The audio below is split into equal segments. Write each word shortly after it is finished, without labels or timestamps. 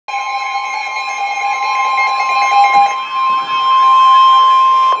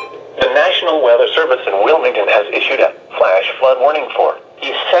Weather Service in Wilmington has issued a flash flood warning for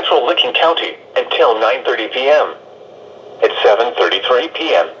East Central Licking County until 9:30 p.m. At 7:33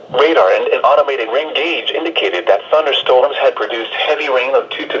 p.m., radar and an automated rain gauge indicated that thunderstorms had produced heavy rain of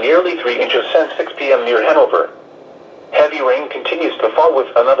 2 to nearly 3 inches since 6 p.m. near Hanover. Heavy rain continues to fall with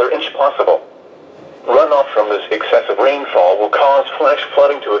another inch possible. Runoff from this excessive rainfall will cause flash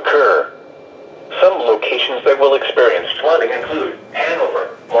flooding to occur. Some locations that will experience flooding include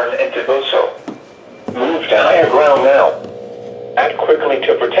Hanover, Martin, and Toboso. Move to higher ground now. Act quickly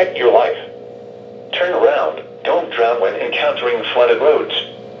to protect your life. Turn around. Don't drown when encountering flooded roads.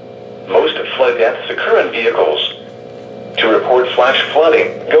 Most flood deaths occur in vehicles. To report flash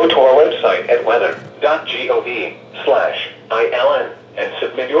flooding, go to our website at weather.gov/ILN and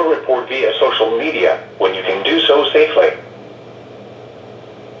submit your report via social media when you can do so safely.